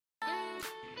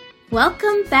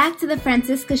Welcome back to the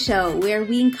Franciska Show, where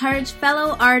we encourage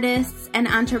fellow artists and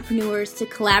entrepreneurs to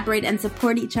collaborate and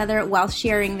support each other while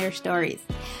sharing their stories.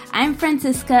 I'm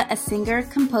Franciska, a singer,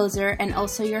 composer, and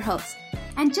also your host.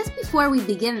 And just before we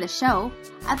begin the show,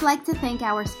 I'd like to thank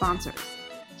our sponsors.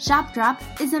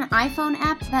 ShopDrop is an iPhone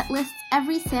app that lists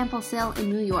every sample sale in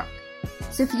New York.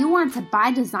 So if you want to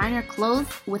buy designer clothes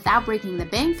without breaking the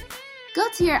bank, go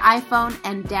to your iPhone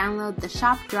and download the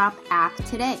ShopDrop app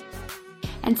today.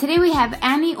 And today we have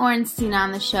Annie Orenstein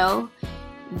on the show,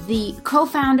 the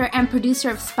co-founder and producer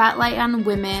of Spotlight on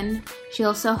Women. She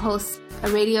also hosts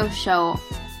a radio show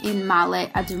in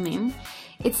Ma'aleh Adumim.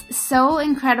 It's so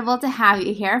incredible to have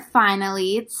you here.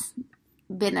 Finally, it's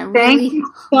been a really... Thank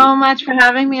you so much for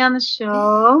having me on the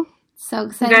show. So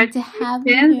excited to have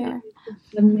you here.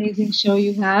 It's an amazing show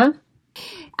you have.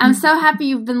 I'm so happy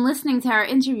you've been listening to our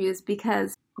interviews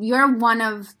because you're one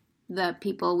of the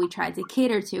people we try to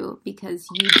cater to because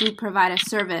you do provide a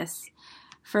service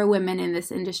for women in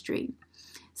this industry.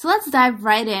 So let's dive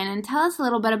right in and tell us a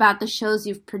little bit about the shows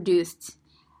you've produced.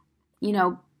 You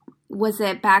know, was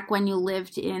it back when you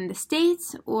lived in the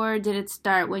States, or did it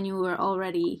start when you were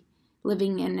already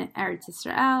living in Eretz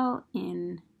Israel,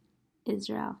 in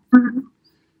Israel?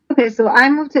 Okay, so I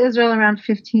moved to Israel around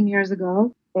 15 years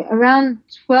ago. Around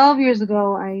 12 years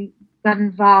ago, I got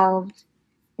involved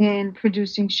in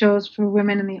producing shows for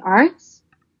women in the arts.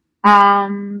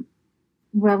 Well,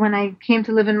 when I came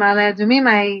to live in Ma'aleh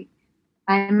Adumim,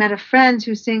 I met a friend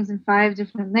who sings in 5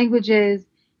 different languages,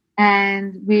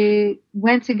 and we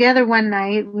went together one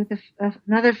night with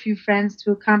another few friends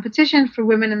to a competition for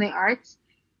women in the arts.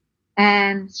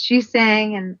 And she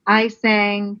sang and I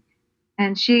sang,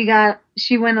 and she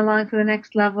went along to the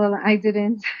next level. I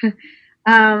didn't.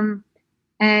 And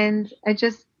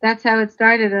that's how it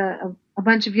started a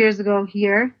bunch of years ago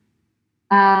here.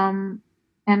 And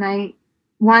I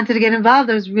wanted to get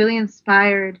involved. I was really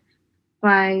inspired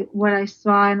by what I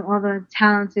saw and all the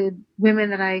talented women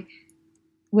that I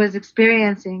was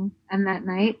experiencing on that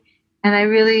night. And I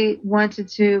really wanted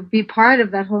to be part of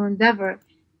that whole endeavor.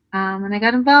 And I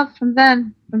got involved from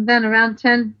then around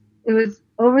 10, it was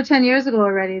over 10 years ago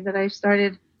already that I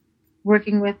started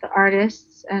working with the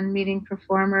artists and meeting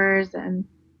performers and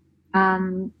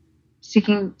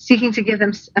seeking to give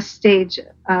them a stage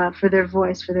for their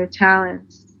voice, for their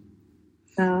talents.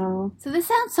 So this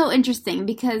sounds so interesting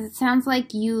because it sounds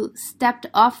like you stepped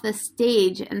off the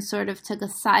stage and sort of took a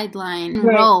sideline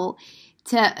role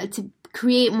to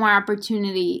create more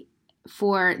opportunity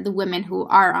for the women who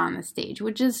are on the stage,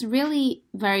 which is really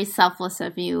very selfless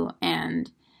of you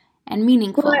and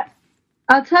meaningful. Well,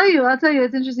 I'll tell you,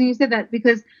 it's interesting you said that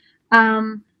because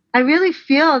I really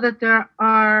feel that there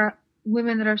are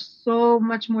women that are so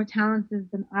much more talented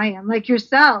than I am, like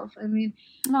yourself. I mean,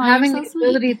 having the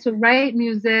ability to write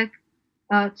music,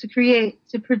 to create,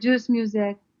 to produce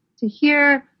music, to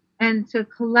hear and to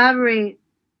collaborate,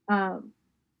 to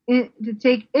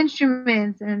take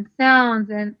instruments and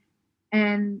sounds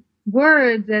and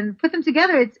words and put them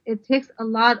together. It takes a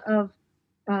lot of,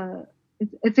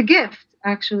 it's a gift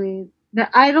actually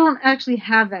that I don't actually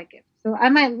have that gift. So I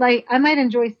might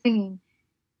enjoy singing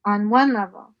on one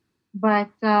level. But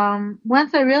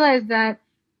once I realized that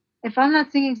if I'm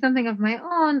not singing something of my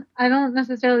own, I don't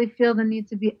necessarily feel the need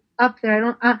to be up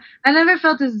there. I never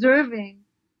felt deserving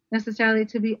necessarily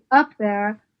to be up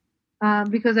there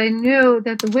because I knew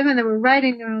that the women that were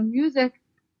writing their own music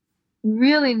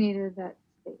really needed that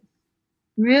stage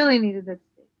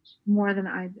more than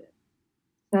I did.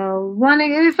 So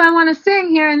if I want to sing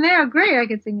here and there, great. I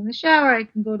can sing in the shower. I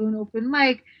can go to an open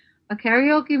mic, a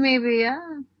karaoke maybe.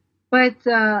 Yeah. But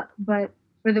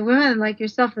for the women like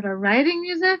yourself that are writing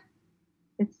music,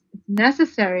 it's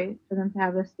necessary for them to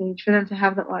have a stage, for them to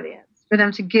have the audience, for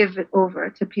them to give it over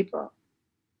to people.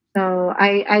 So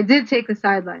I did take the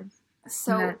sidelines.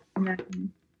 So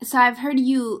I've heard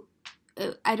you,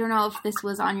 I don't know if this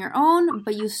was on your own,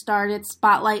 but you started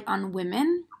Spotlight on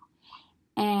Women.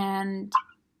 And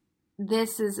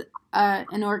this is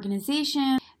an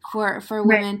organization for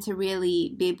women to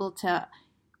really be able to...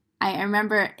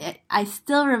 I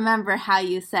still remember how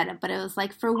you said it, but it was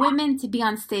like for women to be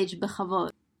on stage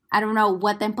b'chavod. I don't know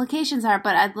what the implications are,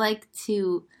 but I'd like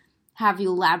to have you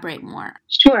elaborate more.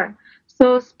 Sure.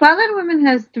 So Spotlight on Women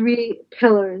has 3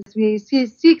 pillars. We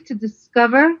seek to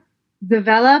discover,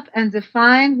 develop, and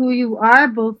define who you are,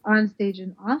 both on stage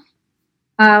and off.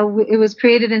 It was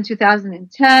created in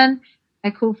 2010. I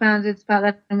co-founded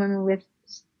Spotlight on Women with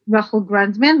Rachel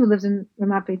Grundman, who lives in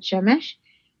Ramat Beit Shemesh.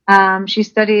 She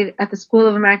studied at the School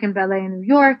of American Ballet in New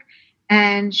York,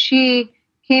 and she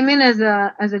came in as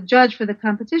a judge for the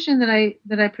competition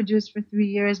that I produced for 3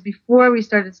 years before we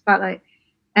started Spotlight,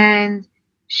 and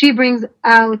she brings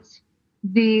out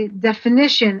the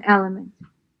definition element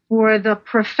for the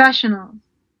professionals.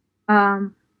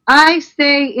 I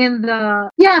stay in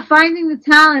finding the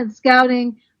talent, scouting,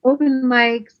 open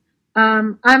mics.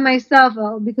 I myself,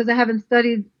 because I haven't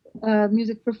studied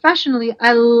music professionally,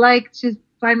 I like to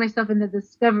find myself in the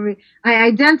discovery. I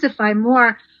identify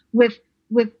more with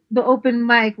the open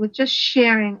mic, with just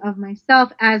sharing of myself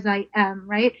as I am,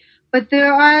 right? But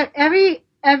there are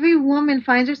every woman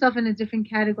finds herself in a different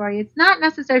category. It's not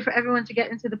necessary for everyone to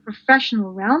get into the professional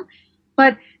realm,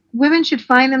 but women should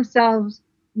find themselves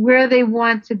where they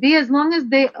want to be. As long as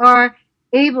they are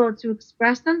able to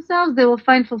express themselves, they will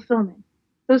find fulfillment.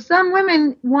 So some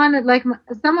women are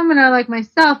like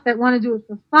myself, that want to do it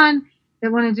for fun,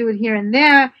 that want to do it here and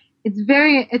there.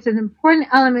 It's an important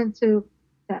element to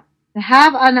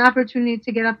have an opportunity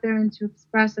to get up there and to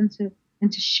express and to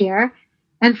share.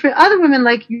 And for other women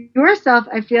like yourself,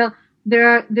 I feel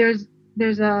there's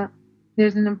an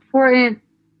important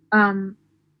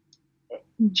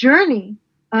journey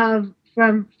from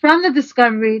the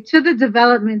discovery to the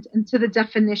development and to the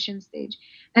definition stage.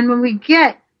 And when we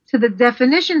get to the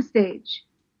definition stage,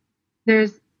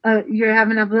 you have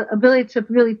an ability to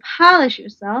really polish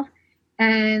yourself,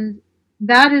 and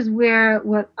that is where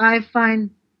what I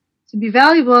find to be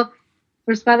valuable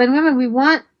for Spotlight Women. We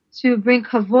want to bring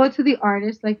kavod to the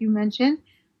artist, like you mentioned,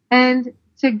 and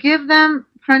to give them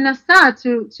parnasa,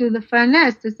 to the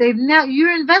fairness, to say, now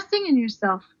you're investing in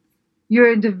yourself.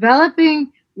 You're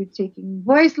developing, you're taking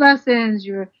voice lessons,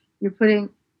 you're putting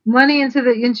money into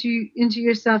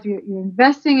yourself, you're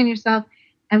investing in yourself,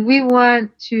 and we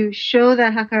want to show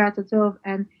that hakarat tov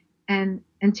and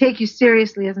take you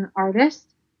seriously as an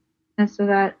artist, and so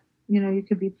that you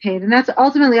could be paid. And that's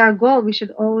ultimately our goal. We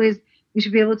should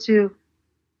be able to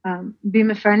be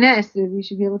mefarnes. We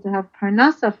should be able to have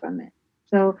parnasa from it.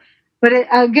 So, but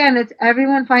it's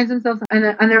everyone finds themselves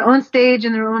on their own stage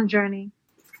and their own journey.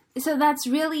 So that's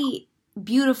really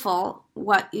beautiful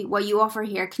what you offer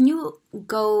here. Can you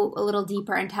go a little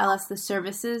deeper and tell us the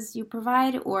services you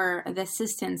provide or the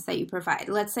assistance that you provide?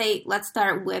 Let's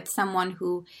start with someone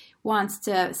who wants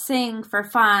to sing for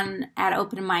fun at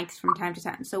open mics from time to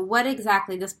time. So what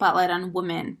exactly does Spotlight on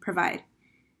Women provide?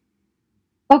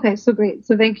 Okay, so great.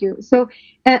 So thank you. So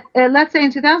let's say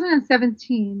in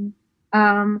 2017,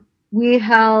 we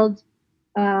held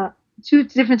 2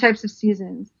 different types of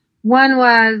seasons. One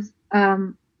was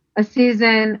a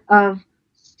season of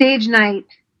stage night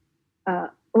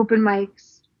open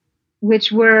mics,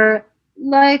 which were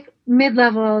like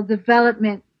mid-level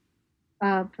development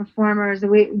performers,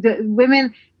 the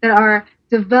women that are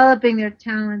developing their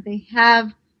talent. They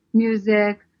have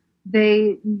music.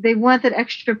 They want that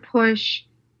extra push.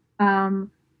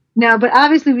 Now, but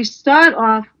obviously we start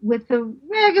off with the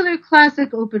regular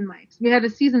classic open mics. We had a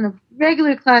season of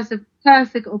regular classic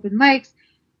open mics,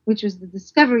 which was the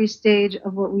discovery stage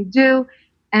of what we do.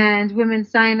 And women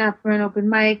sign up for an open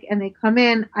mic and they come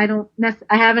in. I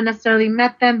haven't necessarily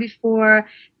met them before.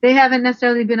 They haven't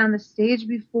necessarily been on the stage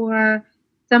before.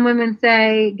 Some women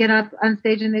get up on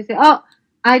stage and they say, "Oh,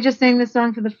 I just sang this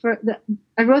song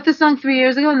I wrote this song 3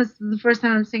 years ago and this is the first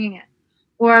time I'm singing it."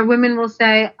 Or women will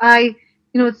say,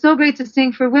 it's so great to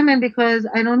sing for women because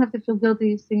I don't have to feel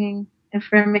guilty singing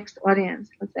for a mixed audience,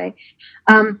 let's say.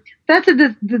 That's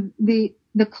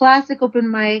the classic open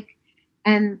mic,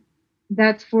 and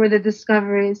that's for the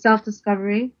discovery,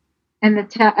 self-discovery,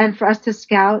 and for us to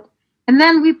scout. And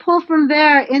then we pull from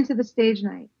there into the stage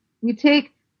night. We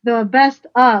take the best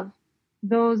of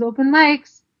those open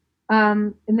mics,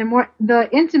 and they're more the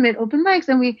intimate open mics,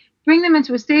 and we bring them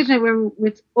into a stage night where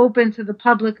it's open to the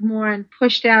public more and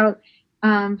pushed out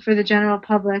for the general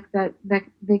public that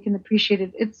they can appreciate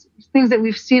it. It's things that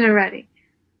we've seen already.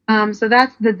 So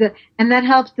that's and that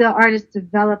helps the artists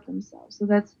develop themselves. So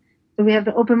we have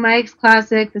the open mics,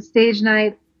 classic, the stage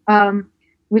night,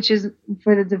 which is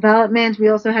for the development. We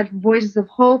also had Voices of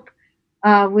Hope,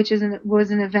 which was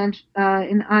an event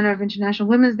in honor of International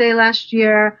Women's Day last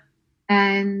year,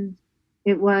 and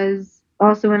it was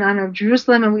also in honor of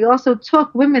Jerusalem. And we also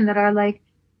took women that are like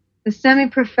the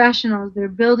semi-professionals. They're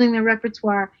building their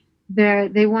repertoire.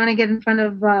 They want to get in front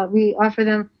of. We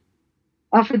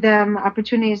offered them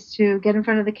opportunities to get in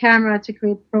front of the camera, to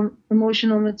create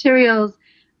promotional materials.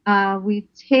 We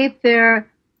tape their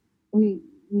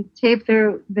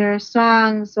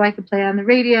songs so I could play on the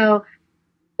radio,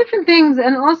 different things.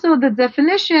 And also the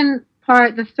definition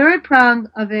part, the third prong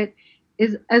of it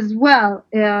is as well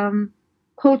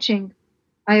coaching.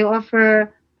 I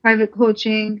offer private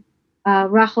coaching.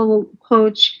 Rachel will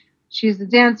coach she's the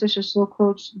dancer, so she'll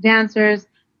coach dancers,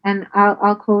 and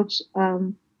I'll coach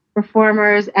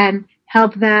performers and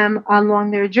help them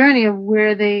along their journey of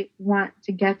where they want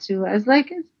to get to as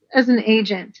an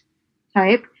agent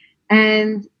type,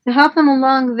 and to help them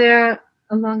along their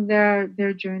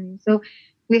journey. So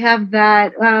we have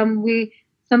that.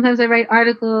 Sometimes I write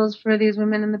articles for these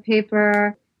women in the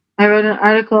paper. I wrote an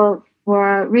article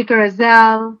for Rika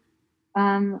Razel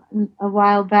a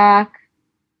while back,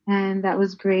 and that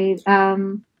was great.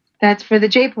 That's for the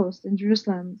J Post in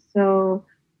Jerusalem. So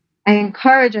I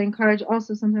encourage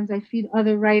also, sometimes I feed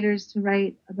other writers to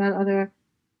write about other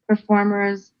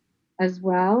performers as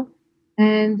well.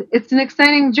 And it's an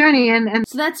exciting journey. And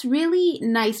so that's really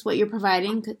nice what you're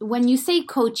providing. When you say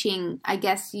coaching, I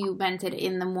guess you meant it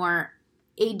in the more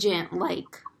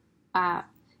agent-like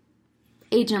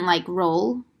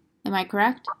role. Am I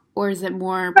correct? Or is it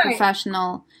more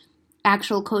professional,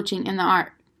 actual coaching in the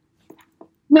art?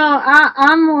 No,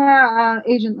 I'm more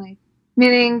agent-like,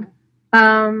 meaning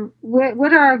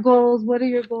what are our goals? What are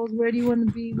your goals? Where do you want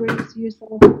to be? Where do you see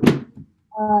yourself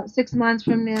 6 months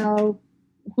from now?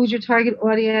 Who's your target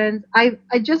audience? I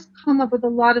just come up with a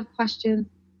lot of questions,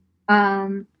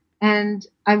 and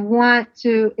I want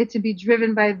it to be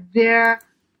driven by their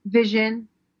vision,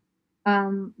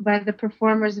 by the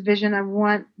performer's vision. I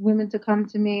want women to come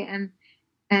to me and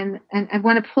I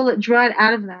want to draw it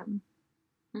out of them.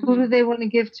 Mm-hmm. Who do they want to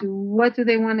give to? What do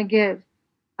they want to give?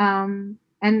 And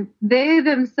they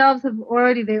themselves they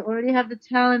already have the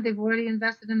talent. They've already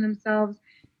invested in themselves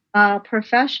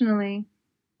professionally,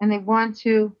 and they want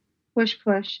to push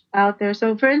out there.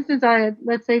 So, for instance,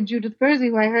 let's say Judith Gersey,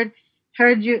 who I heard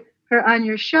her on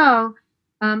your show.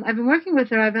 I've been working with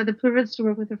her. I've had the privilege to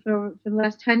work with her for the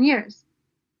last 10 years.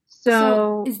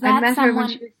 So is that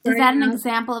an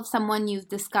example of someone you've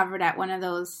discovered at one of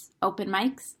those open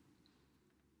mics?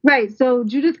 Right. So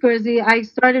Judith Gersey, I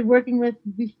started working with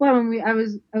before when I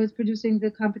was producing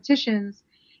the competitions,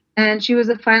 and she was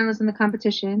a finalist in the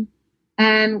competition.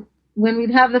 And when we'd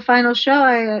have the final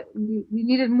show, we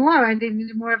needed more. They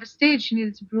needed more of a stage. She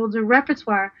needed to build a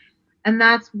repertoire, and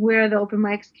that's where the open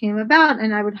mics came about.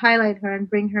 And I would highlight her and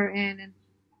bring her in,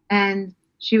 and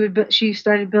she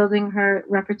started building her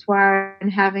repertoire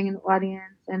and having an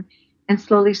audience, and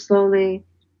slowly.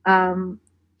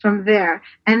 From there.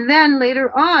 And then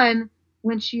later on,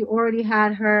 when she already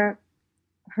had her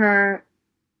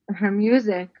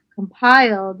music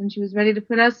compiled and she was ready to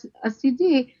put us a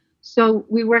CD, so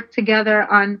we worked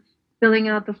together on filling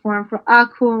out the form for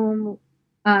Akum,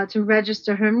 to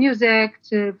register her music,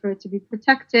 for it to be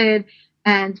protected,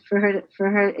 and for her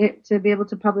to be able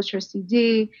to publish her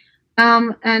CD.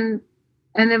 And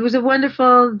it was a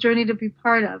wonderful journey to be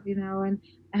part of, and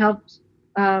I helped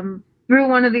through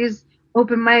one of these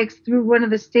open mics, through one of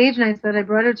the stage nights that I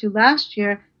brought her to last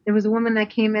year. There was a woman that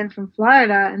came in from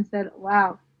Florida and said,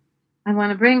 wow, I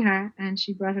want to bring her. And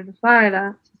she brought her to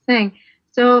Florida to sing.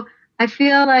 So I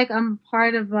feel like I'm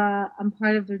part of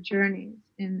their journeys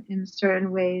in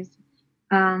certain ways.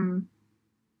 I'm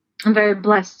very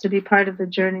blessed to be part of the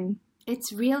journey.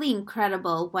 It's really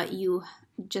incredible what you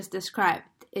just described.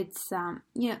 It's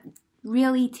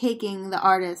really taking the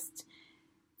artist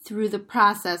through the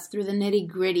process, through the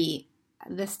nitty-gritty,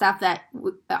 the stuff that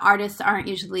the artists aren't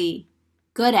usually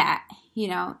good at. They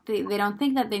don't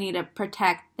think that they need to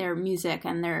protect their music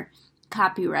and their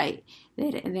copyright.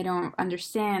 They don't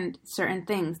understand certain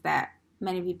things that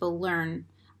many people learn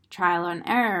trial and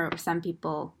error. Some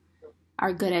people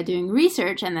are good at doing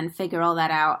research and then figure all that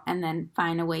out and then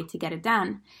find a way to get it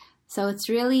done. So it's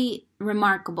really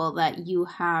remarkable that you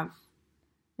have,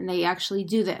 and they actually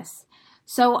do this.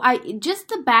 So just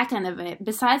the back end of it,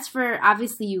 besides for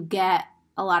obviously you get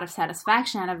a lot of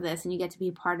satisfaction out of this and you get to be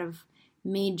a part of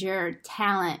major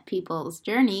talent people's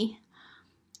journey,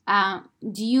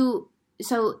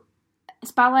 so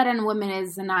Spotlight on Women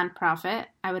is a nonprofit,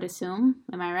 I would assume.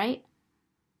 Am I right?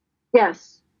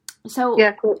 Yes. So,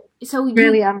 yeah, cool. So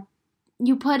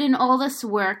you put in all this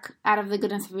work out of the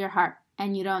goodness of your heart,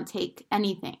 and you don't take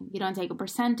anything. You don't take a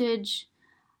percentage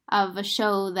of a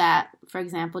show that, for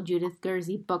example, Judith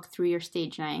Gersey booked through your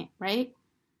stage night, right?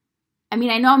 I mean,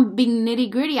 I know I'm being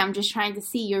nitty-gritty. I'm just trying to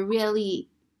see you're really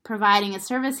providing a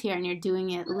service here, and you're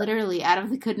doing it literally out of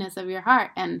the goodness of your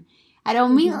heart. And I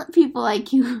don't meet people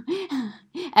like you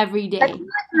every day. I feel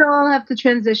like we all have to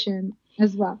transition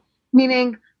as well.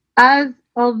 Meaning,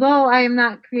 although I am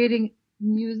not creating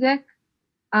music,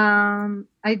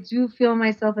 I do feel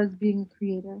myself as being a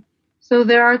creator. So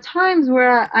there are times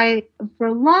where for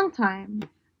a long time,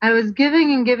 I was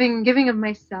giving of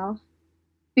myself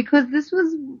because this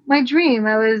was my dream.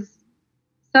 I was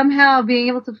somehow being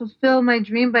able to fulfill my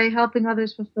dream by helping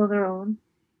others fulfill their own.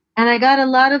 And I got a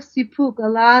lot of sipuk, a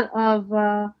lot of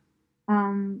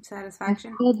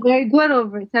satisfaction. I felt very good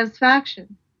over it.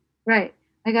 Satisfaction, right?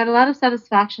 I got a lot of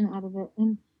satisfaction out of it,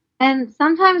 and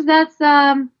sometimes that's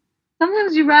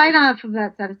sometimes you ride off of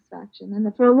that satisfaction,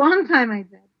 and for a long time I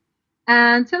did,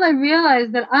 until I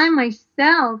realized that I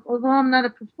myself, although I'm not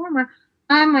a performer,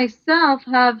 I myself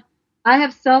have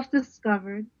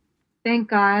self-discovered. Thank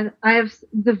God, I have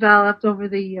developed over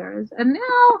the years, and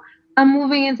now I'm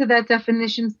moving into that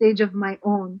definition stage of my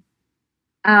own,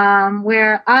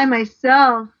 where I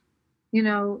myself, need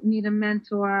a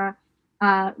mentor,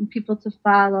 people to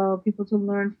follow, people to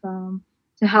learn from,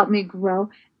 to help me grow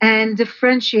and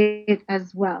differentiate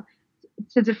as well,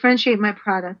 to differentiate my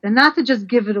product and not to just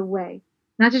give it away,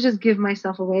 not to just give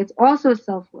myself away. It's also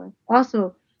self-worth,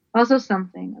 also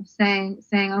something of saying,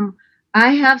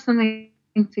 I have something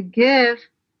to give,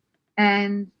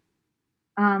 and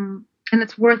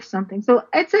it's worth something. So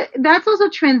that's also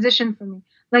transition for me.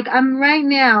 Like I'm right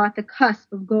now at the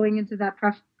cusp of going into that,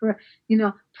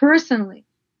 personally,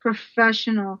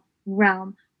 professional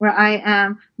realm where I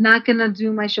am not going to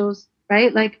do my shows,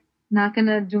 right? Like not going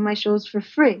to do my shows for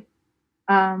free.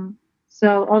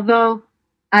 So although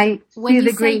I see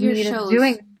the great need of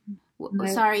doing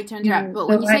sorry to interrupt, but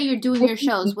when you say you're doing your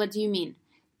shows, what do you mean?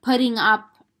 Putting up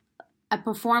a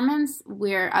performance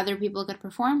where other people could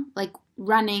perform? Like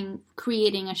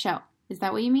creating a show? Is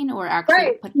that what you mean? Or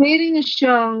actually creating a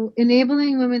show,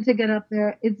 enabling women to get up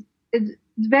there, it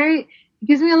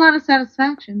gives me a lot of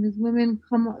satisfaction. These women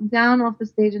come down off the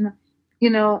stage and,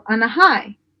 on a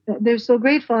high. They're so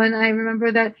grateful. And I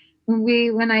remember that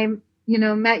when I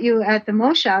met you at the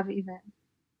Moshav event,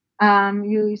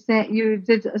 you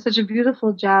did such a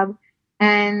beautiful job,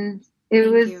 and it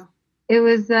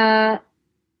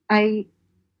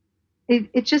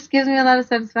just gives me a lot of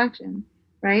satisfaction.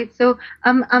 Right. So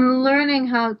I'm learning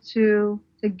how to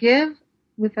give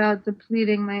without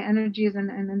depleting my energies,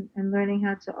 and learning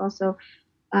how to also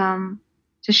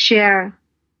to share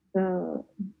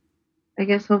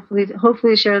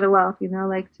hopefully share the wealth, So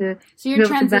you're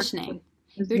transitioning.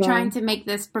 You're trying to make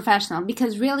this professional,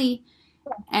 because really,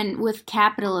 and with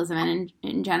capitalism and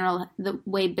in general, the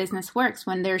way business works,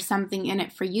 when there's something in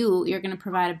it for you, you're going to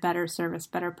provide a better service,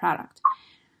 better product.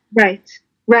 Right.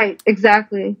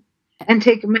 Exactly. And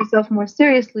take myself more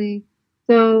seriously.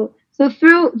 So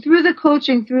through the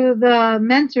coaching, through the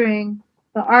mentoring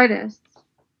the artists,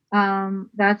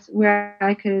 that's where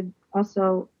I could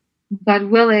also, God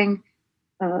willing,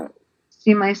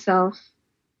 see myself,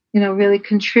 really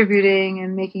contributing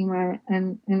and making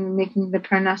making the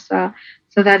parnasa,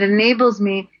 so that enables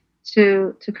me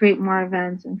to create more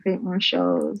events and create more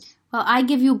shows. Well, I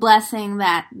give you blessing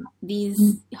that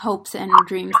these hopes and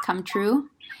dreams come true.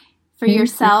 For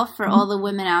yourself, for all the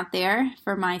women out there,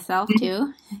 for myself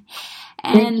too.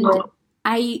 And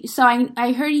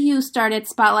I heard you started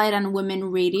Spotlight on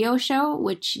Women radio show,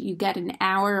 which you get an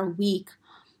hour a week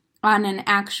on an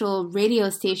actual radio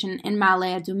station in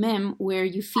Ma'aleh Adumim, where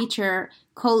you feature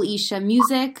Kol Isha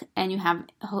music and you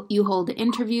hold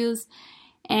interviews.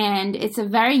 And it's a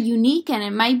very unique, and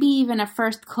it might be even a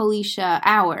first Kol Isha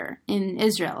hour in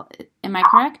Israel. Am I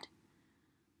correct?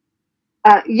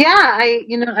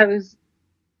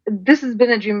 This has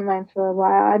been a dream of mine for a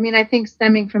while. I mean, I think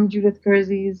stemming from Judith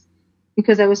Gerzi's,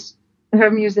 because her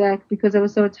music, because I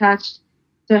was so attached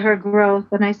to her growth.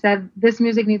 And I said, this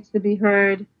music needs to be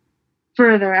heard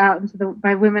further out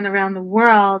by women around the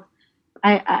world.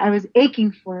 I was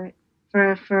aching for it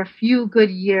for a few good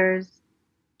years.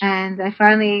 And I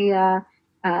finally,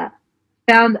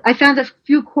 found a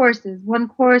few courses. One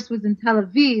course was in Tel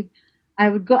Aviv.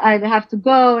 I'd have to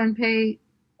go and pay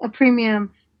a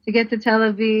premium to get to Tel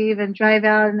Aviv and drive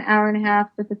out an hour and a half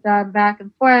with the dog back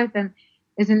and forth, and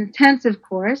it's an intensive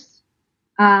course.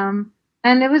 And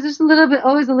it was just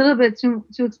always a little bit too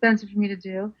expensive for me to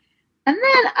do. And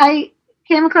then I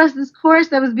came across this course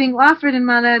that was being offered in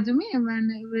Maaleh Adumim,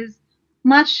 and it was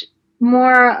much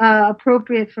more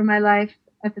appropriate for my life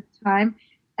at the time.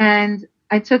 And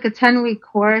I took a 10-week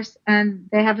course, and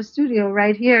they have a studio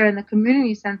right here in the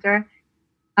community center.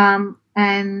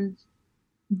 And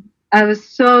I was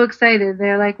so excited.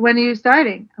 They're like, when are you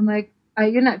starting? I'm like,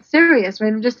 you're not serious,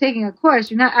 right? I'm just taking a course.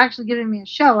 You're not actually giving me a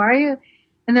show, are you?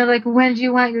 And they're like, when do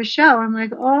you want your show? I'm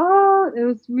like, oh, it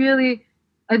was really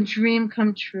a dream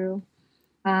come true,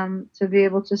 to be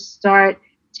able to start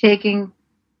taking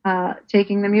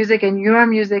the music and your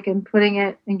music and putting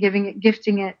it and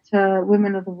gifting it to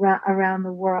women around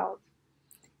the world.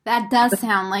 That does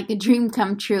sound like a dream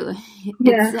come true.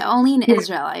 It's only in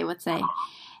Israel, I would say.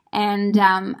 And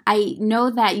I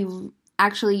know that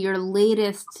actually your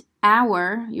latest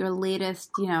hour, your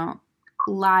latest,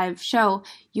 live show,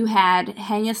 you had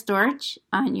Hanya Storch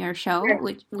on your show,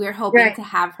 which we're hoping to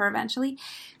have her eventually.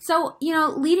 So,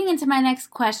 leading into my next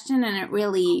question, and it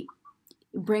really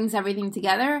brings everything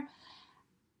together.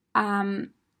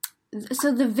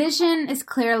 So the vision is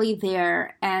clearly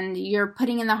there, and you're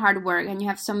putting in the hard work, and you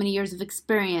have so many years of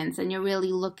experience, and you're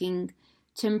really looking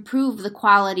to improve the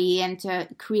quality and to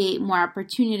create more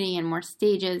opportunity and more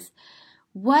stages.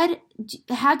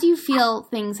 How do you feel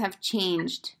things have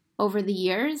changed over the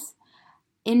years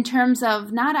in terms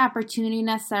of not opportunity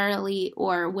necessarily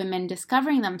or women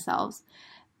discovering themselves,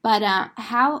 but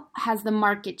how has the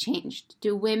market changed?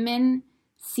 Do women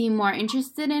seem more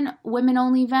interested in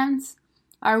women-only events?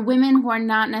 Are women who are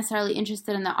not necessarily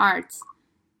interested in the arts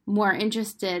more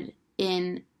interested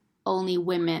in only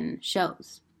women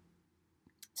shows?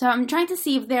 So I'm trying to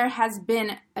see if there has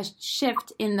been a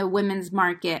shift in the women's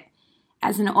market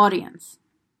as an audience.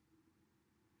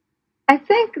 I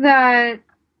think that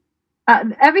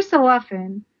every so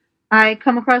often I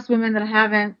come across women that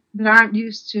aren't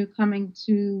used to coming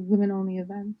to women-only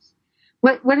events.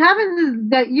 What happens is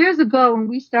that years ago when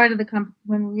we started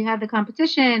when we had the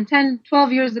competition 10,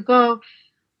 12 years ago,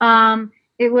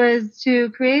 it was to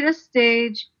create a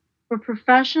stage for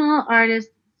professional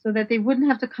artists so that they wouldn't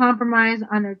have to compromise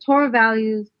on their Torah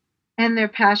values and their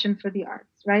passion for the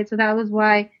arts, right? So that was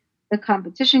why the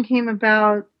competition came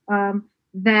about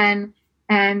then.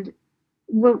 And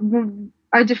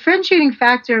our differentiating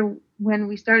factor when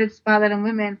we started Spotlight on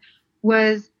Women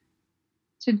was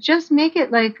to just make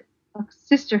it like a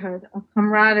sisterhood, a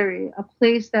camaraderie, a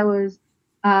place that was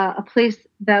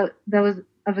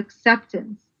of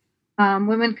acceptance.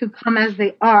 Women could come as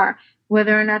they are,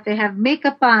 whether or not they have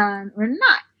makeup on or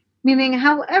not. Meaning,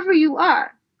 however you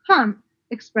are, come,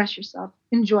 express yourself,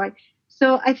 enjoy.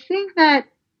 So I think that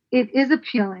it is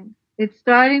appealing. It's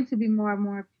starting to be more and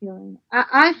more appealing.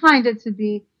 I find it to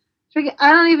be.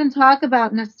 I don't even talk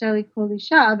about necessarily Kol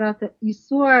Isha, about the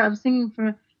isur of singing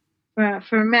for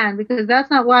a man, because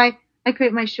that's not why I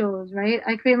create my shows, right?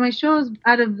 I create my shows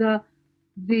out of the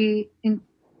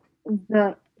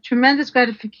tremendous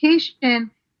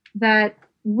gratification that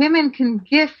women can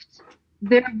gift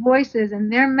their voices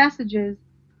and their messages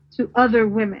to other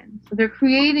women. So they're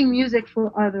creating music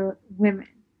for other women,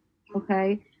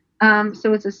 okay?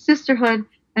 So it's a sisterhood,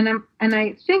 and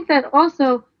I think that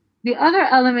also the other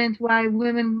element why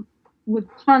women would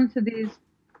come to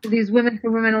these women for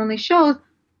women only shows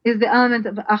is the element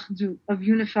of achdut, of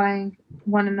unifying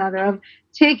one another, of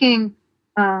taking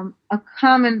a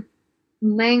common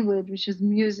language, which is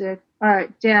music,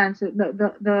 art, dance,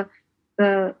 the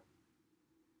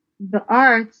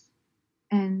arts,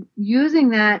 and using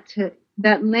that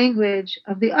language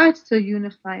of the arts to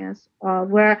unify us all,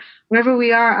 wherever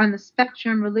we are on the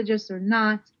spectrum, religious or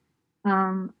not.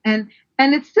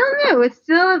 And it's still new. It's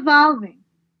still evolving.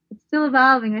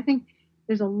 I think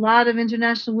there's a lot of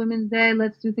International Women's Day.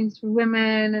 Let's do things for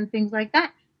women and things like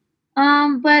that.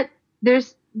 But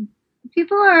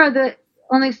people are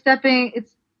only stepping.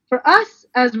 It's for us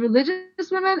as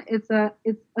religious women. It's a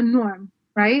norm,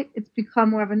 right? It's become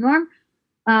more of a norm,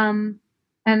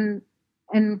 and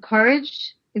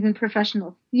encouraged. Even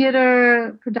professional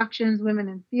theater productions, women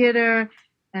in theater,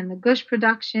 and the Gush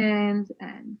productions,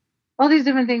 and all these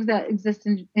different things that exist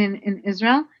in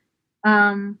Israel.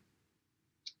 And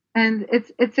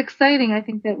it's exciting. I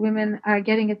think that women are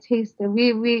getting a taste. That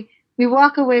we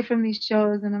walk away from these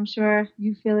shows, and I'm sure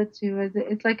you feel it too. As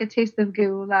it's like a taste of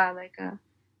Geula, like a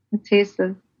taste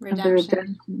of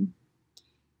redemption.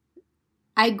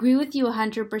 I agree with you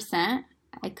 100%.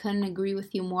 I couldn't agree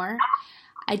with you more.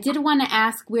 I did want to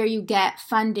ask where you get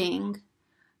funding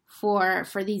for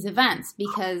these events,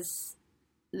 because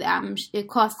it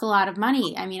costs a lot of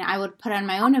money. I mean, I would put on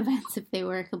my own events if they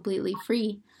were completely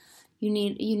free. You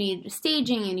need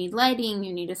staging, you need lighting,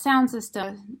 you need a sound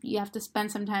system. You have to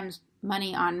spend sometimes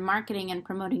money on marketing and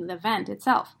promoting the event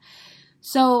itself.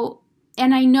 So,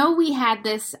 and I know we had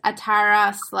this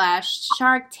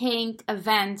Atara/Shark Tank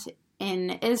event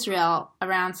in Israel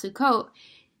around Sukkot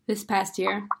this past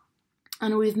year.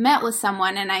 And we've met with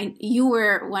someone, and you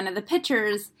were one of the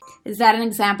pitchers. Is that an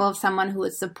example of someone who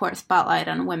would support Spotlight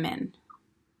on Women?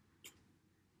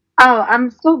 Oh,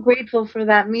 I'm so grateful for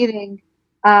that meeting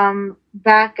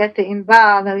back at the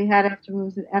Inbal that we had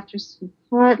after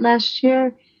Sukkot last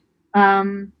year.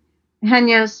 Hanya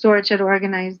Storch had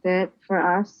organized it for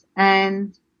us,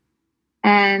 and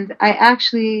I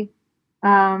actually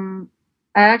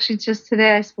just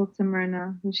today I spoke to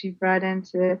Myrna, who she brought in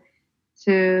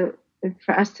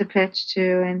for us to pitch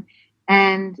to,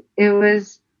 and it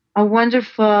was a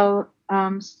wonderful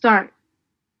start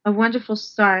a wonderful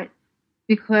start,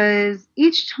 because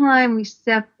each time we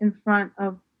step in front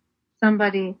of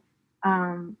somebody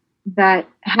that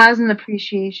has an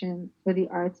appreciation for the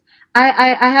arts,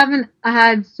 I haven't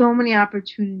had so many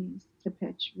opportunities to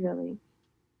pitch, really,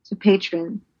 to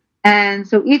patron. And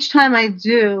so each time I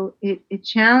do, it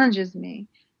challenges me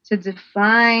to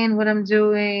define what I'm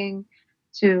doing,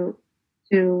 to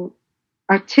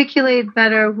articulate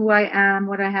better who I am,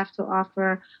 what I have to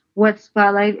offer, what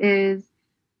Spotlight is.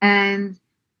 And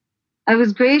I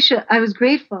was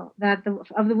grateful that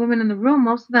of the women in the room,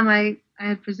 most of them I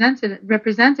had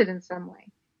represented in some way.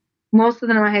 Most of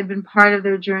them I had been part of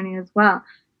their journey as well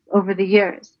over the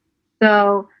years.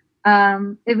 So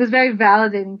it was very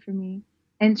validating for me.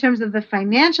 In terms of the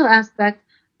financial aspect,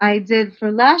 I did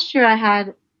for last year. I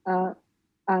had a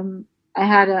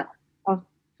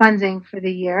funding for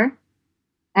the year,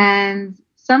 and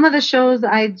some of the shows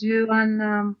I do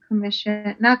on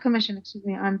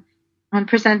on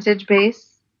percentage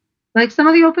base. Like some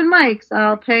of the open mics,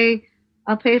 I'll pay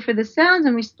for the sounds,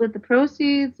 and we split the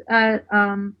proceeds at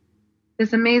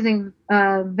this amazing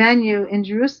venue in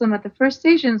Jerusalem at the First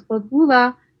Station. It's called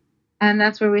Gula, and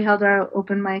that's where we held our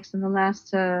open mics in the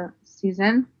last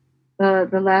season, the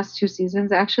last 2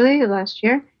 seasons actually, last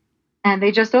year. And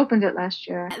they just opened it last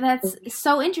year. That's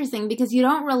so interesting because you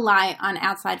don't rely on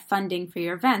outside funding for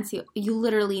your events. You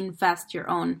literally invest your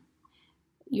own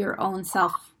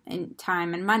self and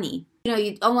time and money. You know,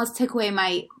 you almost took away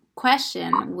my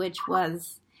question, which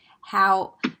was,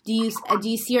 how do you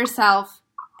see yourself?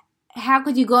 How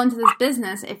could you go into this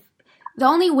business if the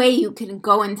only way you can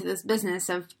go into this business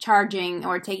of charging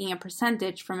or taking a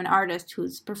percentage from an artist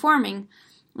who's performing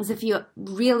is if you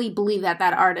really believe that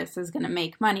artist is going to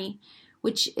make money,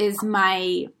 which is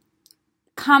my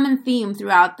common theme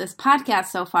throughout this podcast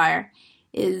so far,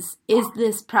 is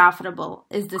this profitable?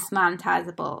 Is this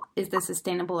monetizable? Is this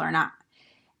sustainable or not?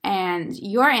 And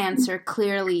your answer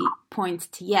clearly points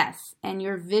to yes. And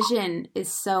your vision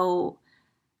is so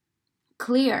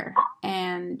clear,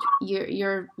 and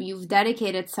you've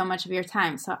dedicated so much of your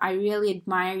time. So I really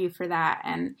admire you for that.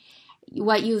 And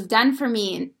what you've done for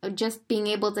me, just being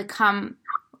able to come,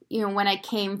 when I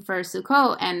came for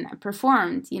Sukkot and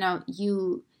performed,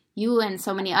 you and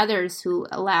so many others who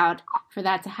allowed for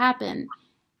that to happen,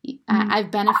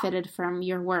 I've benefited from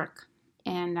your work,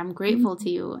 and I'm grateful to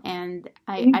you. And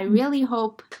I really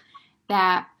hope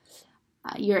that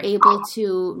you're able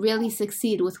to really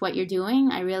succeed with what you're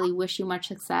doing. I really wish you much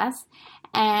success.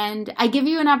 And I give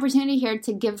you an opportunity here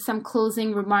to give some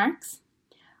closing remarks,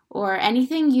 or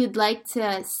anything you'd like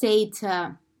to say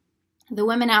to the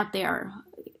women out there,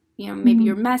 maybe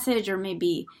your message, or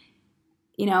maybe,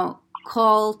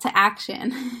 call to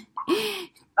action.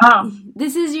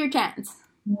 This is your chance.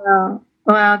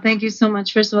 Well, thank you so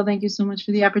much. First of all, thank you so much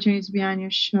for the opportunity to be on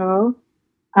your show,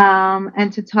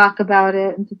 and to talk about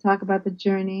it and to talk about the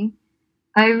journey.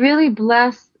 I really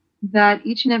bless that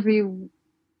each and every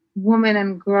woman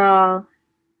and girl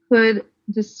could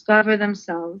discover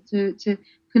themselves, to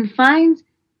find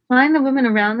the women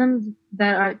around them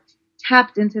that are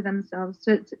tapped into themselves,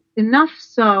 enough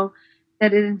so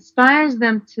that it inspires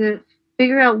them to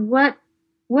figure out what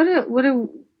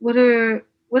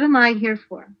am I here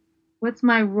for? What's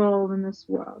my role in this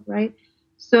world, right?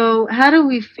 So how do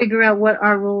we figure out what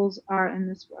our roles are in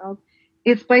this world?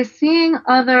 It's by seeing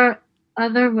other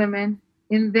women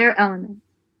in their element,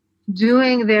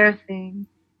 doing their thing,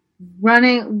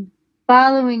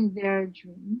 following their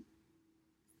dreams.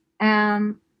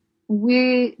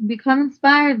 We become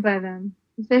inspired by them.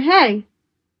 We say, hey,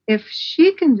 if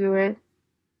she can do it,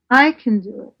 I can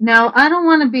do it. Now, I don't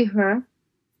want to be her,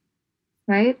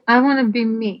 right? I want to be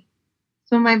me.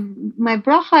 So my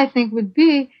bracha, I think,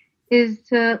 is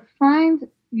to find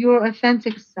your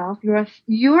authentic self,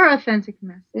 your authentic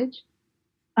message,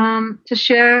 to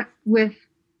share with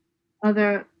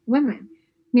other women.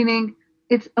 Meaning,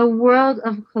 it's a world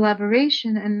of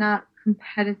collaboration and not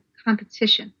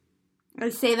competition. I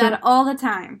say that all the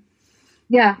time.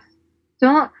 Yeah.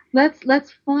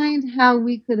 Let's find how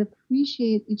we could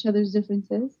appreciate each other's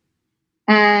differences,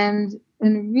 and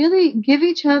really give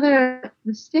each other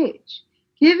the stage,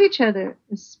 give each other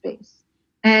the space.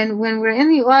 And when we're in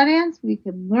the audience, we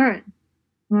can learn.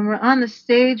 When we're on the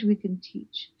stage, we can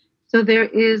teach. So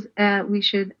we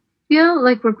should feel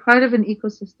like we're part of an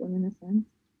ecosystem, in a sense,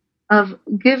 of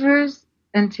givers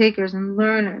and takers and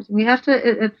learners. We have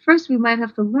to, at first we might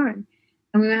have to learn,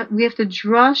 and we have to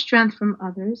draw strength from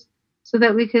others so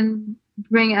that we can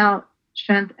bring out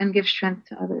strength and give strength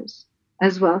to others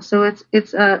as well. So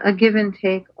it's a give and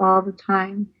take all the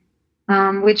time,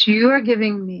 which you are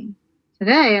giving me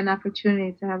today an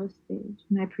opportunity to have a stage,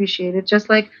 and I appreciate it. Just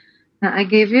like I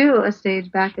gave you a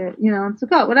stage back at, in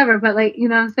Sukkot, whatever. But like, you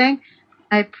know what I'm saying?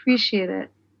 I appreciate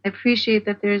it. I appreciate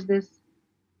that there's this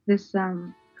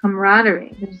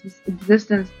camaraderie. There's this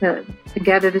existence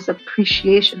together, this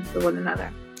appreciation for one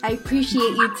another. I appreciate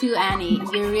you too, Annie.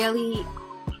 You're really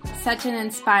such an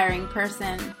inspiring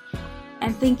person.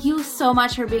 And thank you so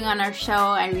much for being on our show.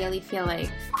 I really feel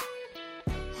like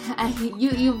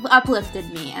you've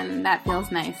uplifted me, and that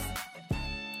feels nice.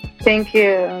 Thank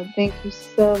you. Thank you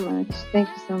so much. Thank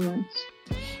you so much.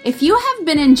 If you have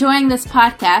been enjoying this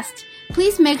podcast,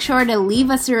 please make sure to leave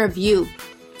us a review,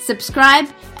 subscribe,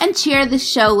 and share this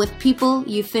show with people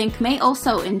you think may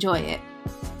also enjoy it.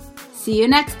 See you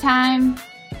next time.